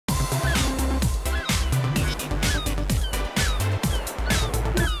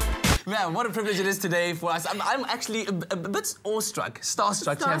Man, what a privilege it is today for us. I'm actually a bit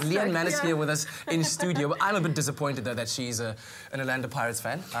starstruck to have Leanne Manus here with us in studio. But I'm a bit disappointed though that she's an Orlando Pirates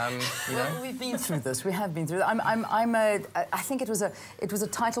fan. Well, we've been through this. We have been through. I think it was a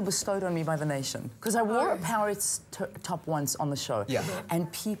title bestowed on me by the nation because I wore a Pirates top once on the show. Yeah.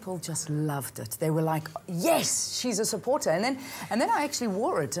 And people just loved it. They were like, "Yes, she's a supporter." And then I actually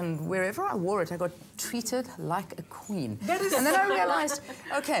wore it, and wherever I wore it, I got treated like a queen. And then I realized,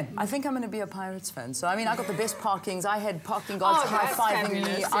 okay, I think I'm going to be a Pirates fan. So I mean, I got the best parkings. I had parking guards high-fiving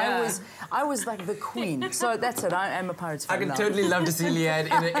me. Yeah. I was like the queen. So that's it. I am a Pirates fan. I can now. totally love to see Leanne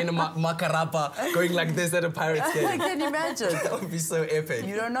in a makarapa going like this at a Pirates game. Can you imagine? That would be so epic.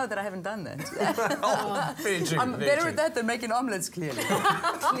 You don't know that I haven't done that. Oh, very true. I'm better at that than making omelets, clearly.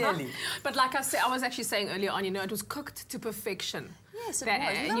 Clearly. But like I said, I was actually saying earlier on, you know, it was cooked to perfection. Yes, it that,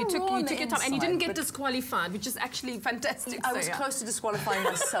 was. and you took your time, and you didn't get disqualified, which is actually fantastic. I was close to disqualifying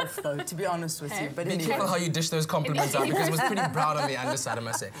myself, though, to be honest with you. But be careful how you dish those compliments out, because it was pretty brown on the underside, I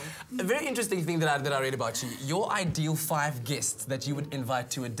must say. A very interesting thing that I read about you, your ideal 5 guests that you would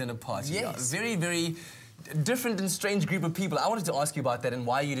invite to a dinner party. Yes. Very, very different and strange group of people. I wanted to ask you about that and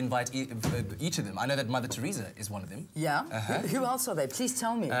why you'd invite each of them. I know that Mother Teresa is one of them. Yeah? Who else are they? Please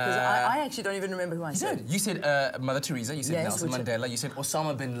tell me, because I actually don't even remember who I said. You said Mother Teresa, you said Nelson Mandela, you said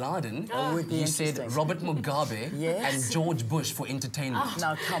Osama bin Laden, you said Robert Mugabe, and George Bush for entertainment.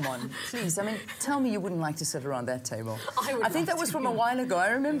 Now, come on, please. I mean, tell me you wouldn't like to sit around that table. I think that was from a while ago.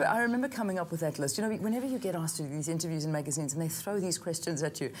 I remember coming up with that list. You know, whenever you get asked to do these interviews in magazines and they throw these questions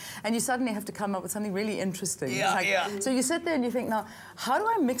at you, and you suddenly have to come up with something really interesting. So you sit there and you think, now, how do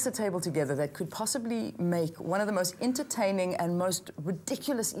I mix a table together that could possibly make one of the most entertaining and most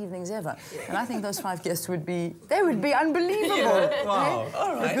ridiculous evenings ever? And I think those 5 guests would be unbelievable. Wow.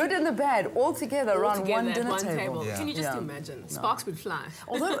 All right. The good and the bad, all together around one dinner table. Can you just imagine? Sparks would fly.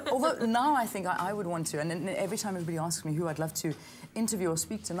 Although now I think I would want to, and every time everybody asks me who I'd love to interview or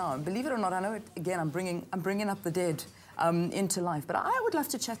speak to now, and believe it or not, I know it, again, I'm bringing up the dead into life, but I would love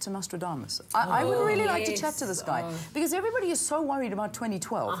to chat to Nostradamus. I would really like to chat to this guy, because everybody is so worried about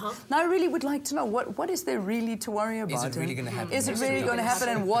 2012. Now I really would like to know, what is there really to worry about? Is it really going to happen? Is it really going to happen,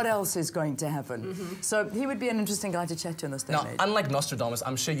 and what else is going to happen? So he would be an interesting guy to chat to in this day and age. Now, unlike Nostradamus,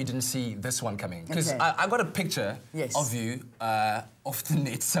 I'm sure you didn't see this one coming, because I got a picture of you off the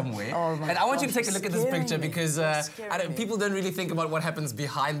net somewhere, and I want you to take a look at this picture, because people don't really think about what happens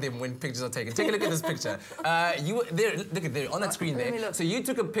behind them when pictures are taken. Take a look at this picture. You were there. Look at there on that screen there. So you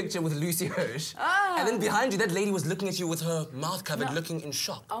took a picture with Lucy Hirsch, and then behind you, that lady was looking at you with her mouth covered, looking in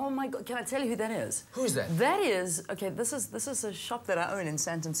shock. Oh my God! Can I tell you who that is? Who is that? That is This is a shop that I own in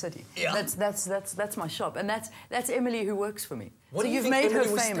Sandton City. Yeah. That's my shop, and that's Emily, who works for me. What so do you you've think made her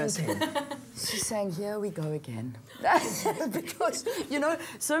Emily was famous. She's saying, "Here we go again," because you know,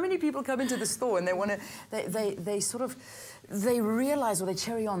 so many people come into the store and they want to, they realize, or they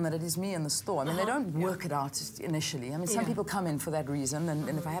cherry on that it is me in the store. I mean, they don't work it out initially. I mean, some people come in for that reason,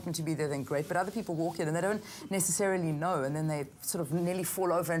 and if I happen to be there, then great. But other people walk in and they don't necessarily know, and then they sort of nearly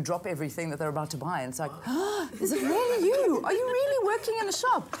fall over and drop everything that they're about to buy. And it's like, is it really you? Are you really working in a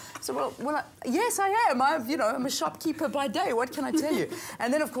shop? So, well, yes, I am. I'm a shopkeeper by day. What can I tell you?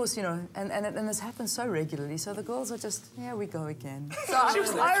 And then, of course, you know, and this happens so regularly. So the girls are just, here we go again. So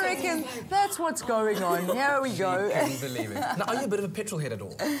I reckon that's what's going on. Here we go. I can't believe it. Now, are you a bit of a petrol head at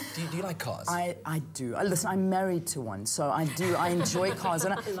all? Do you like cars? I do. Listen, I'm married to one, so I do. I enjoy cars,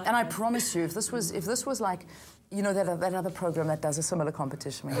 and I promise you, if this was like, you know, that other program that does a similar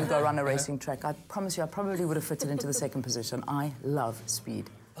competition when you go run a racing track, I promise you, I probably would have fitted into the 2nd position. I love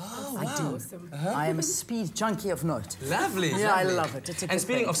speed. Oh, I do. Awesome. I am a speed junkie of note. Lovely. Yeah, lovely. I love it. It's a and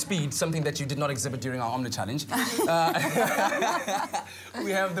speaking thing. of speed, something that you did not exhibit during our omelette challenge,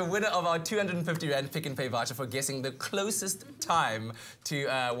 we have the winner of our 250 Rand Pick and Pay voucher for guessing the closest time to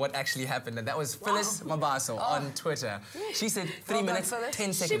what actually happened, and that was Phyllis Mabaso on Twitter. She said 3 minutes,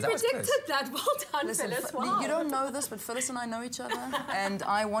 10 seconds. She predicted that. Well done, Listen, Phyllis. Wow. You don't know this, but Phyllis and I know each other, and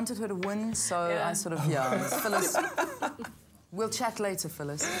I wanted her to win, so I sort of, Phyllis... We'll chat later,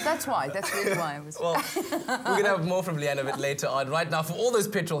 Phyllis. That's why. That's really why I was... Well, we're going to have more from Leanne a bit later on. Right now, for all those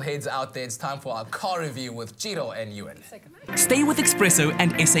petrol heads out there, it's time for our car review with Chiro and Ewan. Stay with Expresso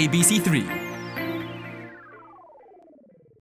and SABC3.